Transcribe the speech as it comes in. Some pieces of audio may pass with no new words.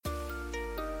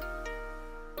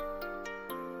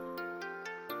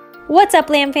What's up,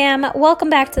 Lamb Fam? Welcome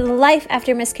back to the Life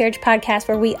After Miscarriage podcast,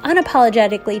 where we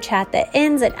unapologetically chat the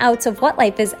ins and outs of what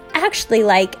life is actually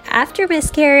like after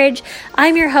miscarriage.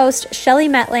 I'm your host, Shelly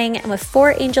Metling, and with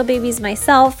 4 angel babies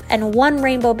myself and 1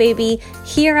 rainbow baby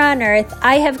here on earth,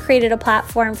 I have created a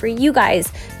platform for you guys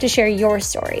to share your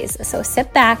stories. So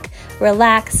sit back,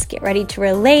 relax, get ready to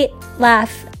relate,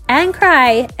 laugh, and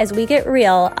cry as we get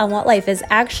real on what life is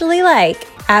actually like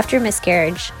after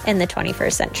miscarriage in the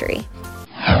 21st century.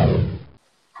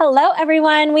 Hello,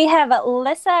 everyone. We have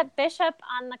LISSA Bishop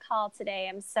on the call today.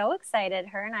 I'm so excited.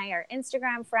 Her and I are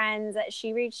Instagram friends.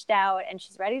 She reached out and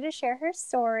she's ready to share her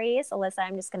story. So, LISSA,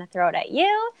 I'm just going to throw it at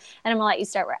you and I'm going to let you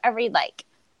start wherever you'd like.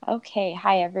 Okay.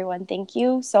 Hi, everyone. Thank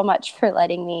you so much for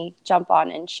letting me jump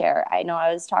on and share. I know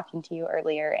I was talking to you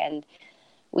earlier and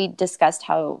we discussed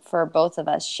how for both of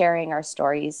us, sharing our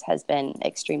stories has been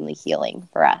extremely healing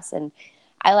for us. And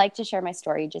I like to share my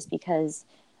story just because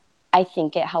I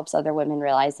think it helps other women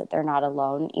realize that they're not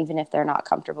alone, even if they're not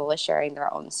comfortable with sharing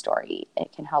their own story.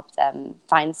 It can help them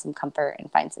find some comfort and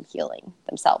find some healing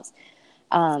themselves.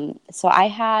 So I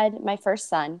had my first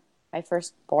son, my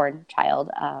firstborn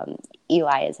child.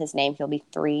 Eli is his name. He'll be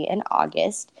 3 in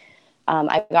August.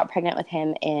 I got pregnant with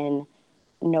him in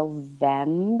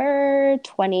November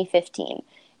 2015.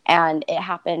 And it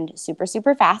happened super,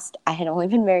 super fast. I had only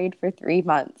been married for 3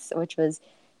 months, which was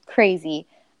crazy.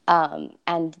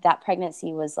 And that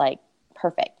pregnancy was like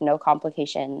perfect, no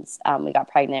complications. We got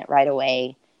pregnant right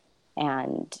away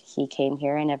and he came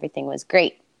here and everything was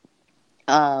great.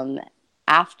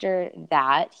 After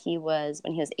that, when he was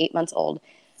 8 months old,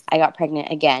 I got pregnant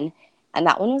again. And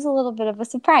that one was a little bit of a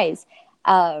surprise.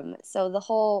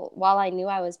 So while I knew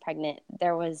I was pregnant,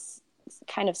 there was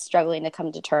kind of struggling to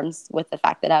come to terms with the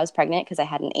fact that I was pregnant because I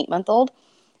had an 8-month-old,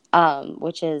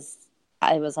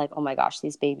 I was like, oh my gosh,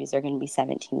 these babies are going to be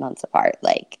 17 months apart.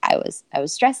 Like I was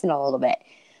stressing a little bit.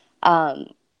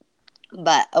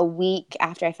 But a week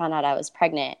after I found out I was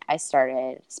pregnant, I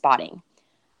started spotting.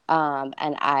 And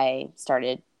I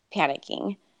started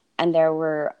panicking. And there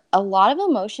were a lot of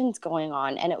emotions going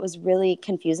on. And it was really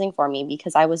confusing for me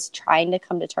because I was trying to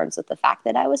come to terms with the fact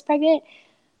that I was pregnant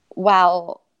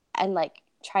and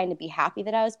trying to be happy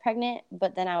that I was pregnant.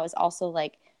 But then I was also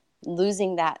like,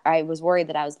 I was worried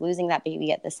that I was losing that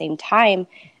baby at the same time.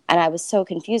 And I was so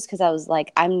confused because I was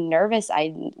like, I'm nervous.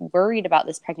 I'm worried about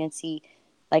this pregnancy.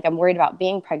 Like I'm worried about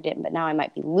being pregnant, but now I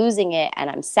might be losing it.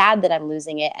 And I'm sad that I'm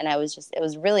losing it. And it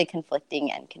was really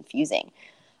conflicting and confusing.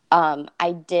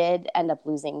 I did end up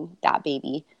losing that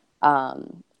baby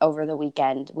over the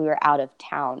weekend. We were out of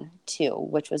town too,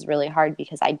 which was really hard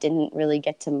because I didn't really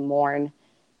get to mourn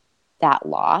that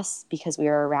loss because we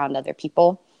were around other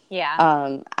people.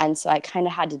 Yeah. And so I kind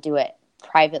of had to do it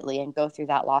privately and go through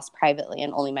that loss privately,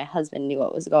 and only my husband knew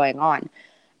what was going on.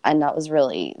 And that was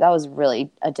really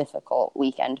a difficult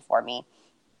weekend for me.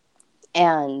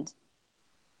 And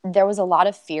there was a lot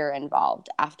of fear involved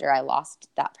after I lost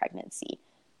that pregnancy.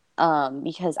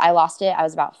 Because I lost it, I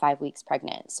was about 5 weeks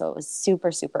pregnant. So it was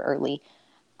super, super early.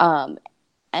 And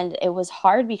it was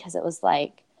hard because it was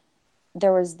like,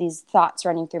 there was these thoughts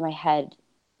running through my head.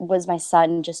 Was my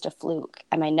son just a fluke?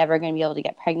 Am I never going to be able to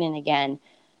get pregnant again?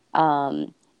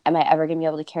 Am I ever going to be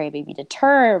able to carry a baby to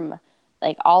term?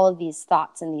 Like all of these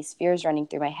thoughts and these fears running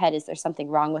through my head. Is there something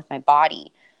wrong with my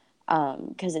body?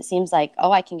 Because it seems like,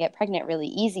 I can get pregnant really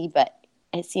easy, but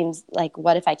it seems like,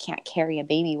 what if I can't carry a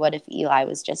baby? What if Eli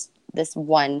was just this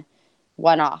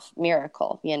one-off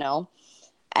miracle,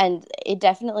 And it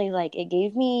definitely it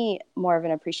gave me more of an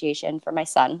appreciation for my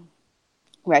son,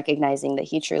 recognizing that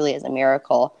he truly is a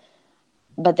miracle,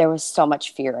 but there was so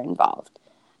much fear involved.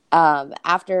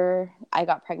 After I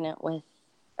got pregnant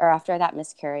after that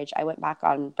miscarriage, I went back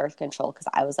on birth control because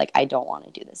I was like, I don't want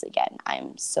to do this again.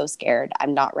 I'm so scared.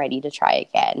 I'm not ready to try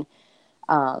again.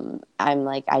 I'm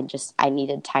like, I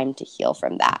needed time to heal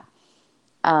from that.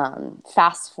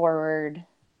 Fast forward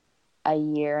a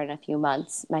year and a few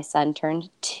months, my son turned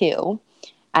 2,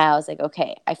 and I was like,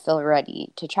 okay, I feel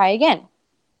ready to try again.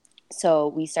 So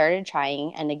we started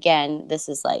trying, and again, this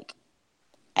is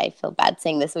I feel bad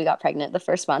saying this, we got pregnant the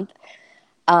first month,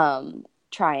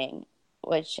 trying,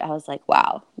 which I was like,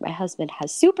 wow, my husband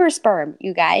has super sperm,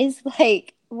 you guys,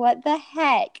 what the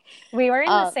heck? We were in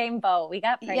the same boat. We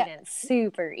got pregnant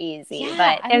super easy,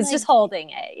 but it was just holding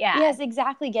it. Yeah. Yes,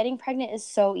 exactly. Getting pregnant is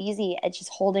so easy. It's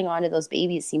just holding on to those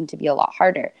babies seemed to be a lot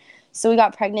harder. So we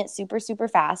got pregnant super, super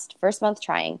fast, first month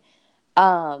trying.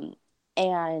 And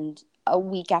a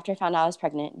week after I found out I was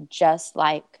pregnant, just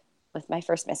like with my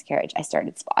first miscarriage, I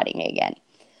started spotting again.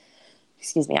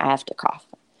 Excuse me, I have to cough.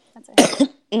 That's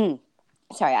okay.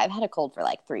 Sorry, I've had a cold for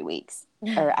like 3 weeks.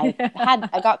 Or I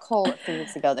got cold 3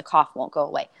 weeks ago. The cough won't go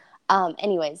away.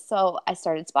 Anyways, so I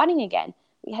started spotting again.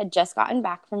 We had just gotten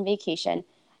back from vacation,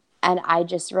 and I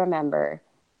just remember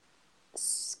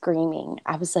screaming.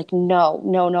 I was like, no,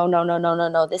 no, no, no, no, no, no,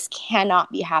 no. This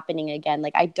cannot be happening again.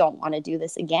 Like, I don't want to do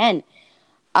this again.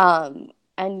 And,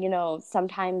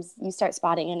 sometimes you start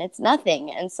spotting and it's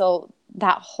nothing. And so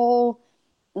that whole,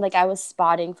 like, I was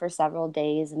spotting for several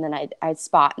days, and then I'd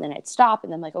spot, and then I'd stop,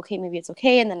 and then like, okay, maybe it's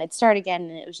okay. And then I'd start again.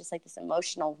 And it was just like this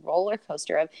emotional roller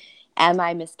coaster of, am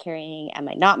I miscarrying? Am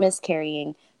I not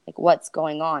miscarrying? Like, what's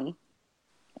going on?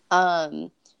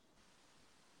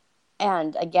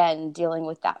 And again, dealing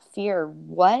with that fear.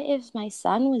 What if my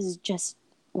son was just,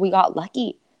 we got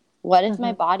lucky? What if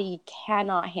my body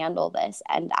cannot handle this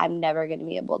and I'm never going to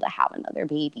be able to have another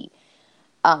baby?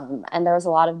 And there was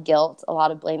a lot of guilt, a lot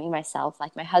of blaming myself.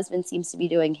 Like, my husband seems to be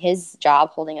doing his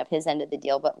job, holding up his end of the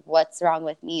deal, but what's wrong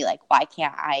with me? Like, why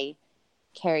can't I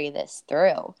carry this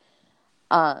through?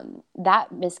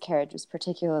 That miscarriage was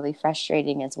particularly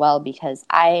frustrating as well because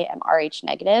I am Rh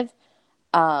negative.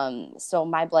 So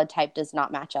my blood type does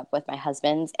not match up with my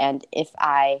husband's. And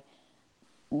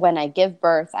when I give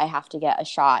birth, I have to get a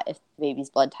shot if the baby's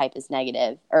blood type is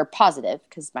negative or positive,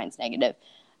 because mine's negative.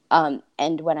 And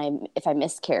if I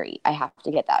miscarry, I have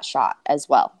to get that shot as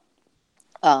well,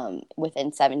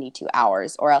 within 72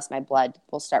 hours, or else my blood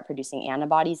will start producing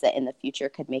antibodies that in the future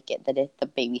could make it that if the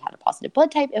baby had a positive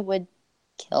blood type, it would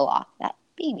kill off that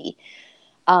baby.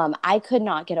 I could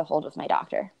not get a hold of my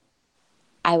doctor.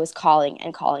 I was calling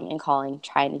and calling and calling,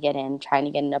 trying to get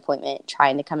an appointment,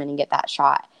 trying to come in and get that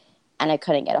shot. And I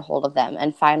couldn't get a hold of them.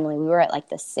 And finally, we were at like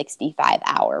the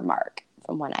 65-hour mark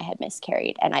from when I had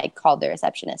miscarried. And I called the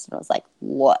receptionist and was like,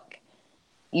 look,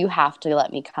 you have to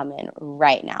let me come in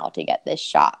right now to get this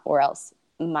shot, or else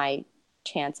my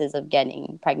chances of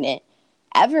getting pregnant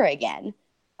ever again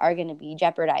are going to be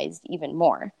jeopardized even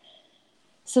more.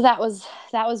 So that was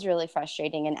really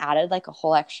frustrating and added like a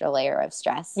whole extra layer of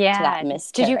stress to that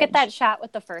miscarriage. Did you get that shot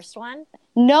with the first one?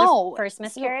 No. The first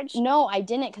miscarriage? No, I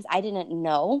didn't, because I didn't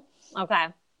know. Okay.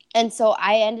 And so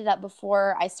I ended up,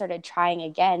 before I started trying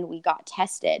again, we got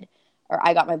tested, or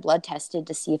I got my blood tested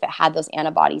to see if it had those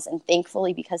antibodies. And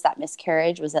thankfully, because that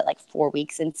miscarriage was at like 4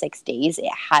 weeks and 6 days,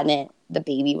 the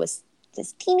baby was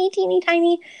just teeny, teeny,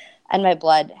 tiny, and my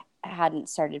blood hadn't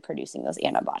started producing those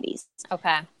antibodies.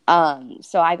 Okay.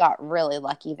 So I got really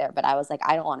lucky there, but I was like,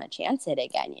 I don't want to chance it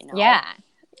again, Yeah.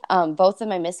 Both of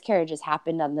my miscarriages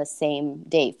happened on the same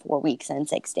day, 4 weeks and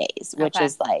 6 days, which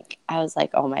is like, I was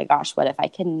like, oh my gosh, what if I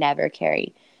can never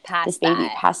carry this baby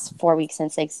past 4 weeks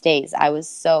and 6 days? I was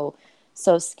so,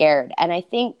 so scared. And I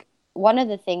think one of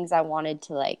the things I wanted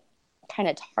to like kind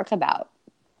of talk about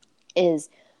is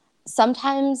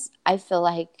sometimes I feel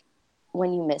like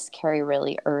when you miscarry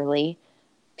really early,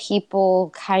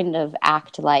 people kind of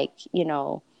act like,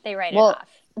 they write it off.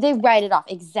 They write it off.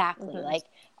 Exactly. Like,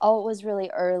 oh, it was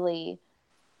really early.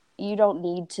 You don't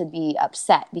need to be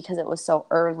upset because it was so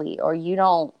early, or you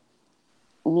don't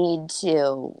need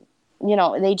to,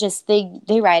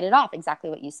 they write it off, exactly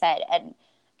what you said. And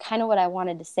kind of what I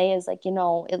wanted to say is like,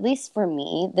 at least for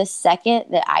me, the second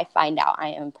that I find out I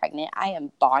am pregnant, I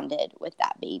am bonded with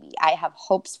that baby. I have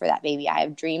hopes for that baby. I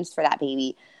have dreams for that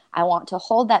baby. I want to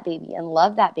hold that baby and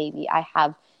love that baby. I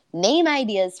have name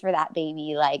ideas for that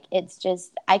baby. Like, it's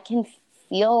just, I can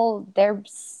feel their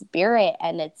spirit,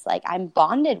 and it's like I'm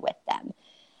bonded with them.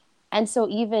 And so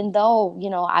even though,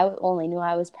 I only knew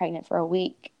I was pregnant for a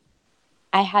week,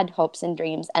 I had hopes and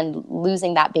dreams, and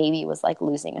losing that baby was like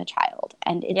losing a child.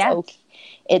 And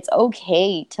it's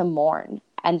okay to mourn.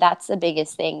 And that's the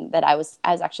biggest thing that I was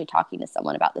actually talking to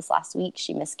someone about this last week.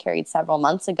 She miscarried several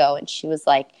months ago, and she's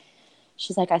like,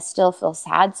 I still feel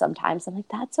sad sometimes. I'm like,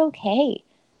 that's okay.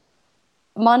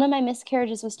 One of my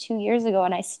miscarriages was 2 years ago,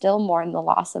 and I still mourn the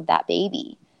loss of that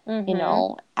baby.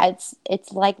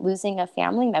 It's like losing a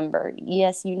family member.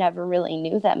 Yes, you never really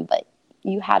knew them, but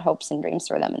you had hopes and dreams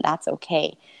for them, and that's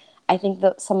okay. I think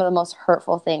that some of the most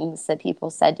hurtful things that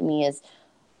people said to me is,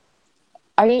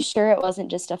 are you sure it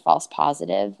wasn't just a false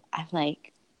positive? I'm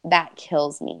like, that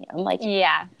kills me. I'm like,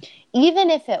 yeah. Even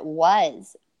if it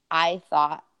was, I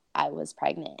thought I was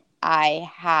pregnant. I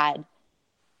had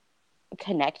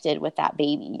connected with that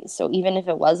baby. So even if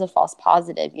it was a false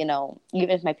positive, even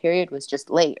if my period was just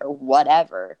late or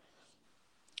whatever,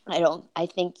 I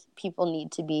think people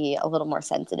need to be a little more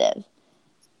sensitive.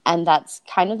 And that's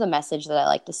kind of the message that I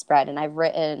like to spread. And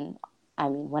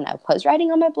when I was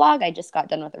writing on my blog, I just got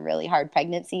done with a really hard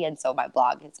pregnancy. And so my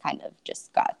blog has kind of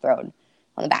just got thrown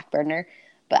on the back burner.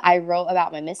 But I wrote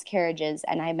about my miscarriages,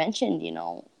 and I mentioned,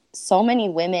 so many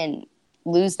women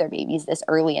lose their babies this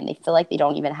early and they feel like they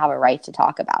don't even have a right to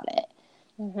talk about it.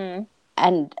 Mm-hmm.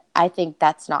 And I think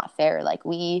that's not fair. Like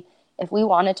if we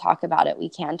want to talk about it, we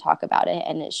can talk about it,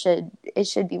 and it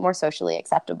should be more socially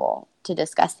acceptable to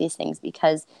discuss these things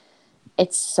because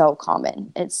it's so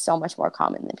common. It's so much more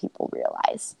common than people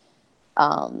realize.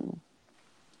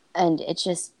 And it's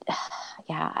just,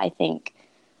 yeah, I think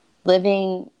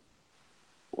living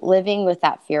with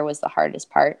that fear was the hardest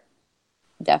part.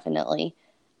 Definitely.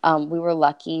 We were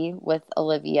lucky with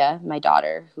Olivia, my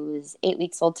daughter, who is 8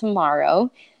 weeks old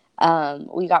tomorrow.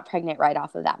 We got pregnant right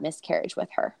off of that miscarriage with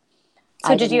her.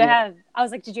 So did you have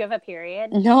a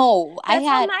period? No, That's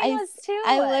how mine was too.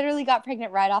 I literally got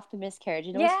pregnant right off the miscarriage,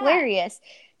 and it was hilarious.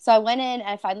 So I went in and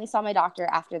I finally saw my doctor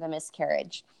after the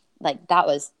miscarriage. Like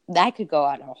that could go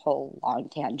on a whole long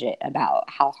tangent about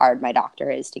how hard my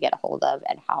doctor is to get a hold of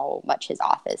and how much his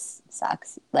office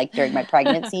sucks. Like during my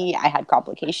pregnancy, I had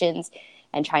complications,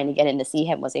 and trying to get in to see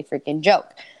him was a freaking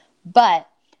joke. But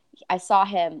I saw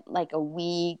him like a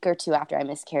week or two after I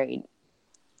miscarried.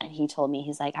 And he told me,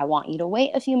 he's like, I want you to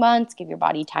wait a few months, give your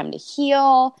body time to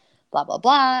heal, blah, blah,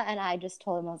 blah. And I just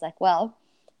told him, I was like, well,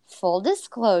 full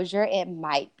disclosure, it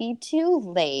might be too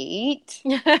late.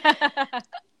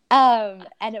 And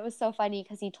it was so funny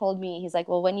because he told me, he's like,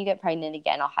 well, when you get pregnant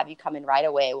again, I'll have you come in right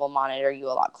away. We'll monitor you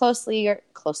a lot closely.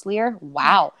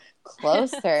 Wow.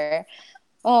 Closer.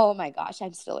 Oh my gosh,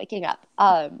 I'm still waking up.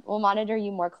 We'll monitor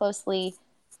you more closely.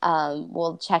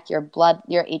 We'll check your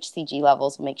HCG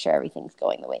levels. We'll make sure everything's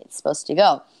going the way it's supposed to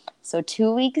go. So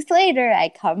 2 weeks later, I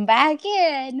come back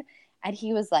in, and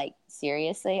he was like,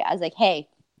 seriously? I was like, hey,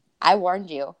 I warned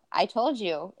you. I told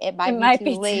you it might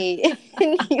be too late.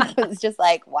 And he was just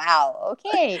like, wow,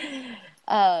 okay.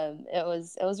 It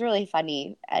was really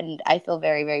funny, and I feel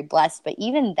very, very blessed. But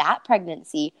even that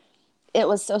pregnancy, it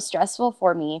was so stressful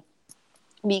for me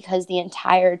because the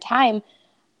entire time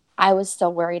I was so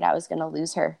worried I was going to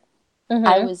lose her. Mm-hmm.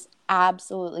 I was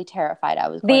absolutely terrified I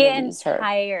was going to lose her. The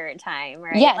entire time,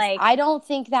 right? Yes. I don't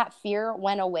think that fear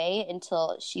went away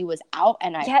until she was out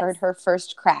and I heard her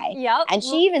first cry. Yep. And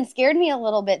she even scared me a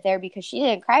little bit there because she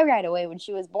didn't cry right away when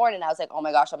she was born. And I was like, oh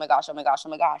my gosh, oh my gosh, oh my gosh, oh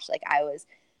my gosh. Like I was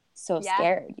so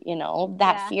scared,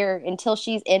 that fear until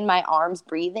she's in my arms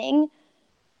breathing,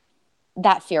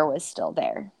 that fear was still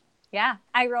there. Yeah.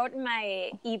 I wrote an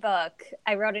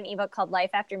ebook called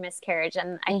Life After Miscarriage.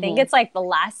 And I think it's like the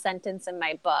last sentence in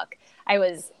my book. I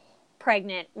was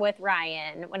pregnant with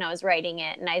Ryan when I was writing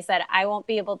it. And I said, I won't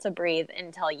be able to breathe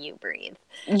until you breathe.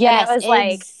 Yes, and I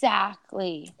was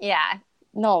exactly. Yeah.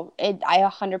 No, I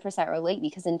 100% relate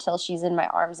because until she's in my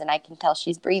arms and I can tell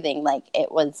she's breathing, like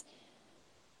it was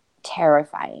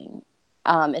terrifying.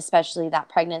 Especially that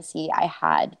pregnancy. I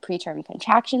had preterm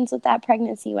contractions with that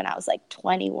pregnancy when I was like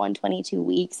 21, 22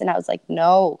 weeks. And I was like,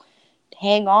 no,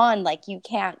 hang on. Like you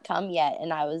can't come yet.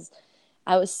 And I was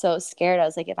so scared. I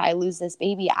was like, if I lose this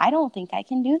baby, I don't think I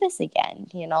can do this again,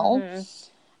 Mm-hmm.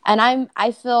 And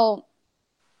I feel,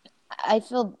 I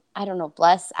don't know,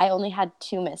 blessed. I only had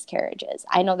 2 miscarriages.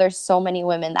 I know there's so many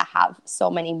women that have so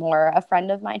many more. A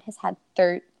friend of mine has had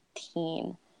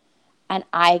 13. And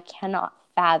I cannot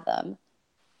fathom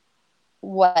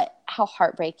how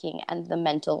heartbreaking and the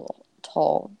mental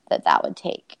toll that would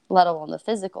take, let alone the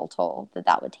physical toll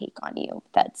that would take on you.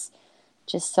 That's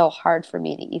just so hard for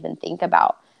me to even think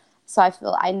about. So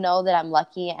I know that I'm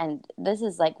lucky. And this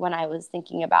is like when I was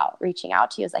thinking about reaching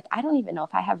out to you, I was like, I don't even know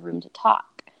if I have room to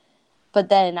talk. But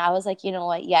then I was like, you know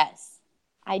what? Yes,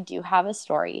 I do have a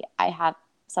story. I have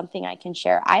something I can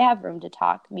share. I have room to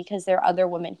talk because there are other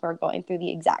women who are going through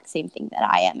the exact same thing that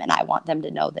I am. And I want them to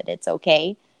know that it's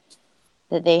okay,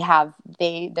 that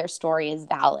their story is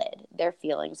valid. Their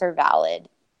feelings are valid.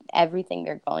 Everything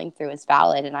they're going through is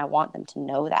valid. And I want them to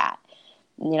know that,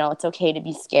 it's okay to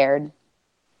be scared.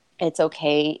 It's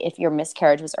okay if your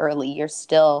miscarriage was early, you're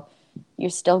still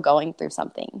going through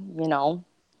something,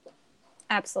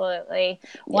 Absolutely.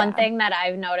 Yeah. One thing that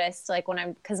I've noticed, like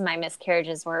because my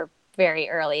miscarriages were very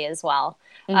early as well.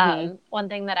 Mm-hmm. One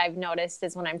thing that I've noticed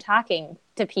is when I'm talking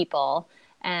to people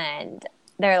and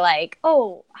they're like,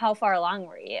 oh, how far along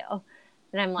were you?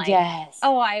 And I'm like, yes.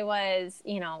 Oh, I was,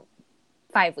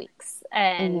 5 weeks.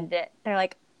 And they're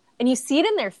like, and you see it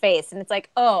in their face and it's like,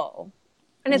 oh,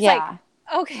 and it's like,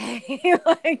 okay,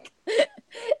 like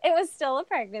it was still a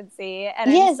pregnancy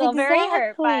and I'm still very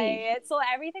hurt by it. So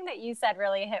everything that you said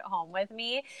really hit home with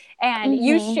me. And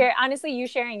you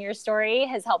sharing your story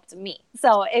has helped me.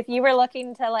 So if you were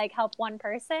looking to like help one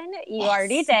person, you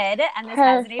already did. And this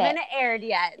hasn't even aired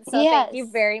yet. So thank you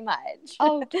very much.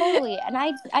 Oh, totally. And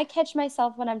I catch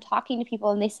myself when I'm talking to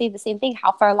people and they say the same thing.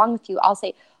 How far along with you? I'll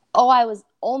say, oh, I was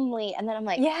only. And then I'm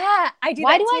like, yeah, I do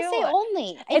why that do I too. say only?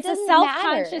 It It's a doesn't matter.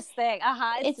 self-conscious thing.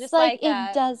 It's It's just like, like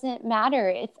it doesn't matter.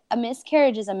 It's a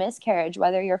miscarriage is a miscarriage,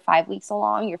 whether you're 5 weeks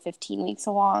along, you're 15 weeks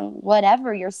along,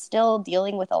 whatever, you're still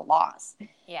dealing with a loss.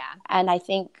 yeah. And I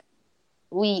think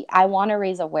I want to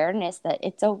raise awareness that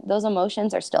those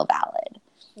emotions are still valid.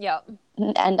 Yep.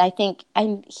 And I think,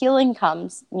 and healing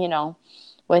comes,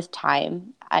 with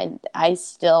time. I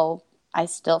still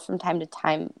from time to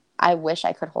time, I wish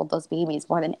I could hold those babies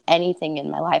more than anything in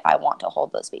my life. I want to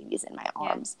hold those babies in my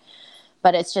arms.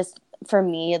 But it's just, for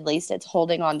me, at least, it's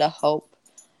holding on to hope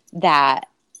that,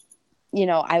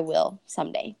 I will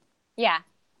someday. Yeah.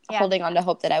 Holding on to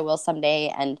hope that I will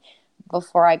someday. And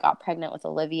before I got pregnant with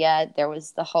Olivia, there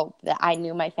was the hope that I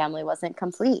knew my family wasn't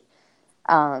complete.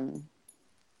 And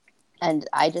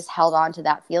I just held on to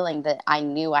that feeling that I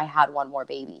knew I had one more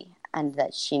baby and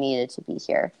that she needed to be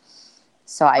here.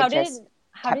 So I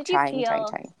kept trying.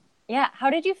 Yeah. How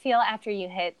did you feel after you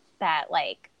hit that,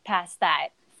 like, past that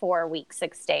 4-week,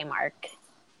 6-day mark?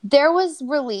 There was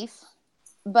relief,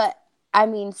 but I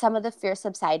mean, some of the fear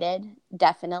subsided,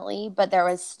 definitely, but there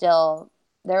was still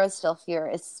fear,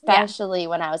 especially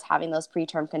when I was having those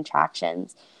preterm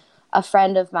contractions. A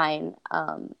friend of mine,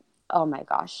 oh my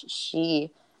gosh,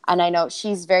 and I know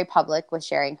she's very public with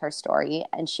sharing her story,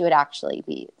 and she would actually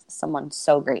be someone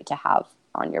so great to have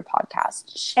on your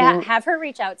podcast. Have her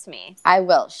reach out to me. I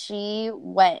will. She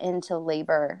went into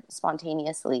labor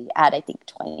spontaneously at, I think,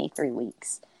 23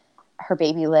 weeks. Her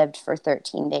baby lived for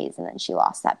 13 days, and then she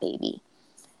lost that baby.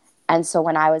 And so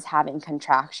when I was having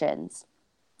contractions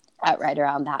at right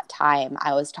around that time,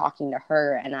 I was talking to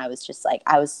her, and I was just like,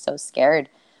 I was so scared.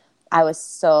 I was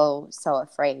so, so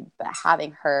afraid. But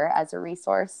having her as a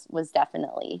resource was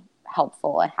definitely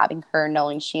helpful. And having her,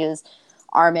 knowing she was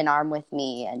arm in arm with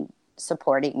me and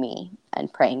supporting me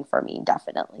and praying for me,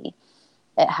 definitely,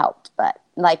 it helped. But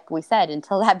like we said,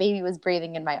 until that baby was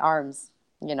breathing in my arms,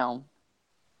 it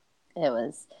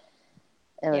was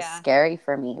scary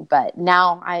for me. But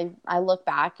now I look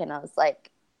back and I was like,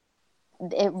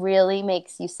 it really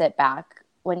makes you sit back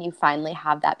when you finally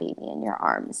have that baby in your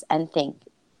arms and think,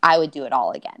 I would do it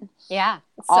all again. Yeah.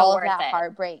 All of that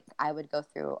heartbreak, I would go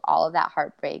through all of that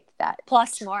heartbreak, that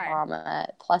plus trauma,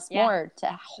 plus more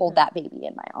to hold that baby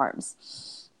in my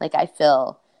arms. Like, I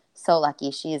feel so lucky.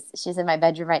 She's in my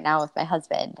bedroom right now with my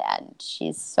husband, and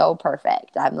she's so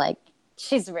perfect. I'm like,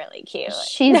 she's really cute.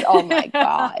 Oh my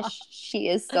gosh, she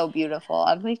is so beautiful.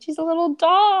 I'm like, she's a little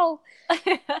doll.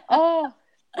 Oh,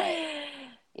 but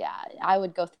yeah, I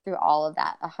would go through all of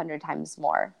that 100 times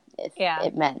more if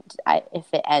it meant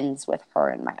if it ends with her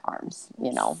in my arms,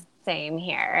 Same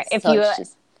here. So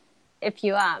if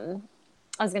you I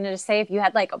was going to just say, if you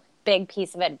had like a big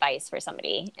piece of advice for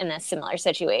somebody in a similar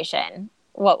situation,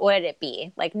 what would it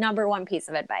be? Like, number one piece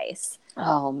of advice?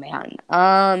 Oh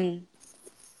man.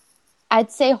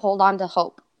 I'd say hold on to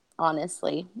hope,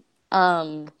 honestly.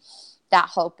 That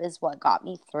hope is what got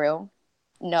me through,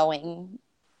 knowing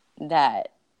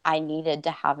that I needed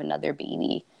to have another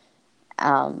baby.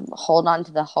 Hold on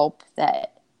to the hope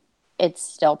that it's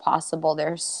still possible.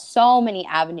 There's so many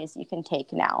avenues you can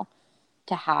take now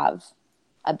to have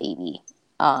a baby.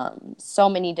 So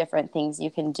many different things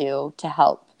you can do to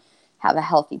help have a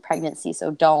healthy pregnancy. So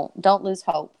don't lose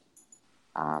hope.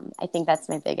 I think that's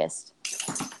my biggest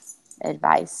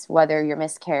advice, whether you're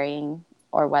miscarrying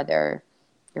or whether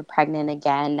you're pregnant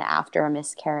again after a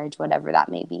miscarriage, whatever that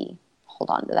may be. Hold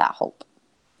on to that hope.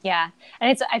 Yeah.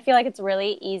 And I feel like it's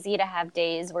really easy to have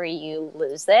days where you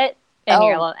lose it and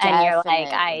you're like,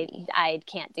 I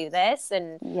can't do this.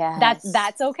 And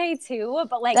that's okay too.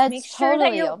 But like, make sure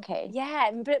that you're okay. Yeah.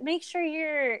 But make sure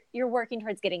you're working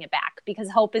towards getting it back,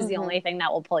 because hope is the only thing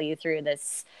that will pull you through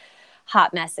this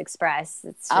hot mess express.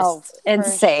 It's just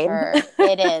insane. Sure.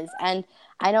 It is. And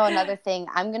I know another thing,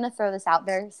 I'm going to throw this out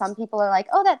there. Some people are like,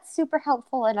 oh, that's super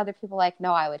helpful. And other people are like,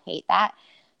 no, I would hate that.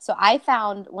 So I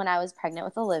found, when I was pregnant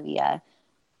with Olivia,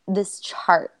 this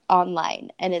chart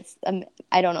online, and it's,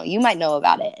 I don't know, you might know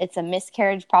about it. It's a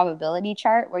miscarriage probability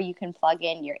chart where you can plug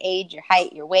in your age, your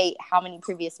height, your weight, how many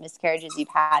previous miscarriages you've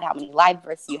had, how many live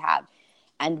births you have.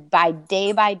 And by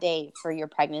day for your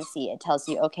pregnancy, it tells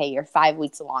you, okay, you're 5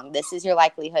 weeks along. This is your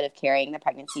likelihood of carrying the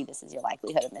pregnancy. This is your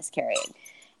likelihood of miscarrying.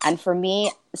 And for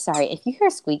me, sorry, if you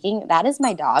hear squeaking, that is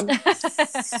my dog.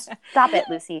 Stop it,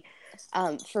 Lucy.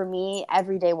 For me,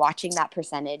 every day watching that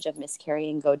percentage of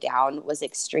miscarrying go down was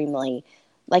extremely,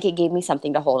 like, it gave me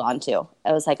something to hold on to.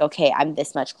 I was like, okay, I'm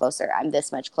this much closer. I'm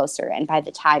this much closer. And by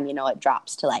the time, it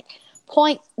drops to like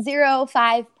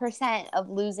 0.05% of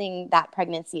losing that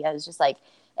pregnancy, I was just like,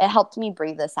 it helped me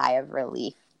breathe a sigh of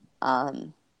relief.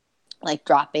 Like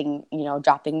dropping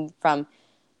from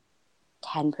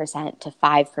 10% to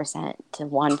 5% to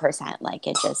 1%. Like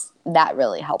that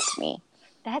really helped me.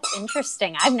 That's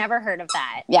interesting. I've never heard of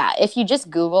that. Yeah. If you just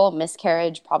Google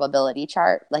miscarriage probability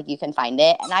chart, like you can find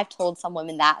it. And I've told some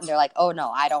women that and they're like, oh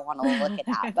no, I don't want to look at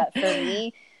that. But for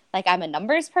me, like I'm a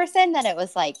numbers person, that it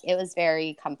was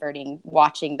very comforting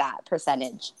watching that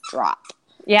percentage drop.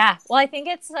 Yeah. Well, I think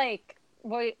it's like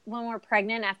when we're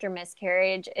pregnant after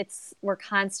miscarriage, we're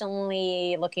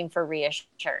constantly looking for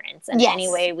reassurance. And any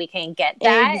way we can get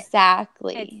that.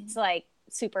 Exactly. It's like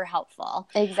super helpful.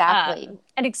 Exactly.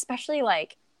 And especially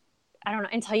like, I don't know,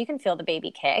 until you can feel the baby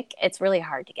kick, it's really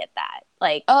hard to get that.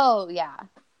 Like, oh yeah.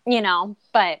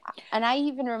 But. And I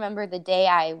even remember the day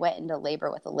I went into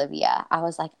labor with Olivia, I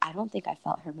was like, I don't think I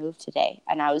felt her move today.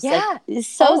 And I was like,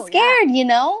 so scared,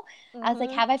 Mm-hmm. I was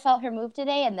like, have I felt her move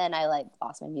today? And then I like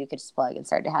lost my mucus plug and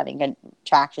started having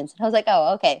contractions. And I was like,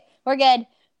 oh, okay, we're good.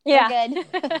 Yeah. We're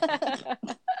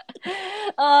good.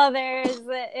 Oh,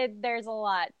 there's a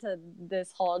lot to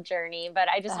this whole journey, but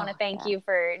I just want to thank you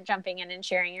for jumping in and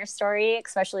sharing your story,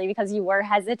 especially because you were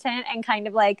hesitant and kind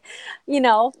of like,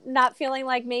 not feeling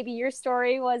like maybe your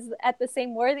story was at the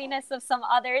same worthiness of some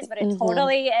others, but it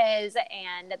totally is.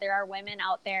 And there are women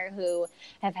out there who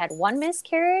have had one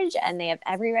miscarriage and they have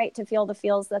every right to feel the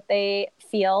feels that they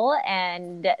feel.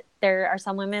 And there are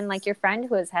some women like your friend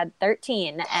who has had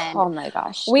 13. And oh my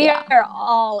gosh, we are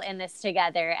all in this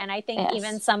together. And I think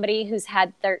even somebody who's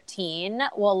had 13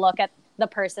 will look at the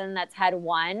person that's had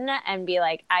one and be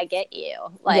like, I get you.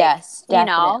 Like, yes,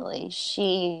 definitely.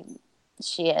 She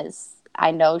is. I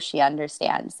know she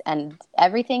understands. And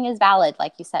everything is valid.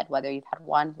 Like you said, whether you've had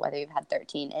one, whether you've had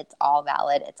 13, it's all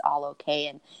valid. It's all okay.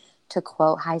 And to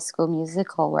quote High School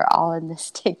Musical, we're all in this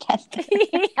together.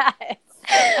 Yes.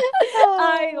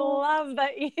 I love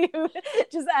that you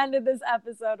just ended this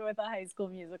episode with a High School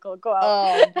Musical quote.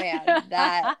 Oh man,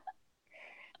 that.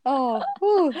 Oh,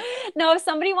 whew. No, if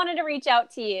somebody wanted to reach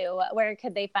out to you, where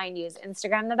could they find you? Is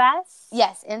Instagram the best?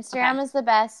 Yes, Instagram is the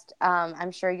best.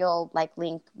 I'm sure you'll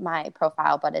link my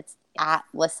profile, but it's at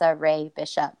LISSA Ray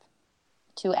Bishop.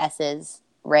 2 S's,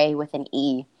 Ray with an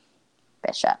E,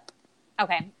 Bishop.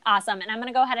 Okay, awesome. And I'm going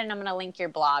to go ahead and I'm going to link your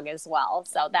blog as well.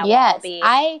 So that will all be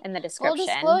in the description. Full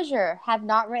disclosure, have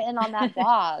not written on that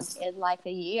blog in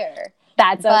a year.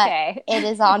 That's okay. It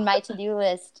is on my to-do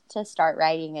list to start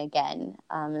writing again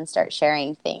and start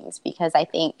sharing things, because I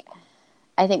think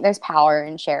there's power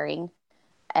in sharing.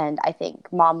 And I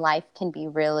think mom life can be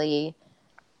really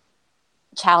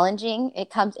challenging.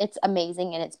 It's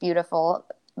amazing and it's beautiful,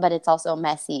 but it's also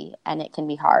messy and it can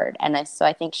be hard. And so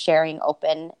I think sharing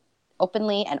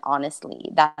openly and honestly,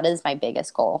 that is my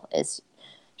biggest goal, is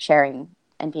sharing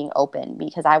and being open,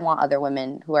 because I want other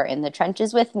women who are in the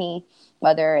trenches with me,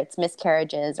 whether it's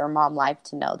miscarriages or mom life,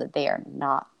 to know that they are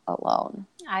not alone.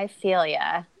 I feel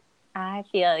ya. All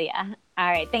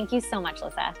right. Thank you so much,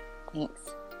 LISSA.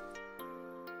 Thanks.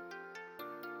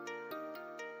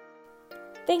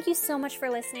 Thank you so much for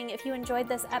listening. If you enjoyed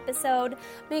this episode,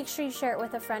 make sure you share it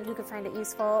with a friend who could find it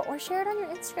useful, or share it on your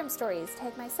Instagram stories.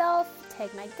 Tag myself,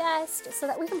 tag my guest, so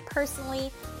that we can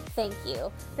personally thank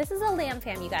you. This is a Lamb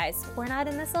fam, you guys. We're not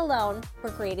in this alone.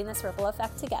 We're creating this ripple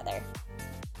effect together.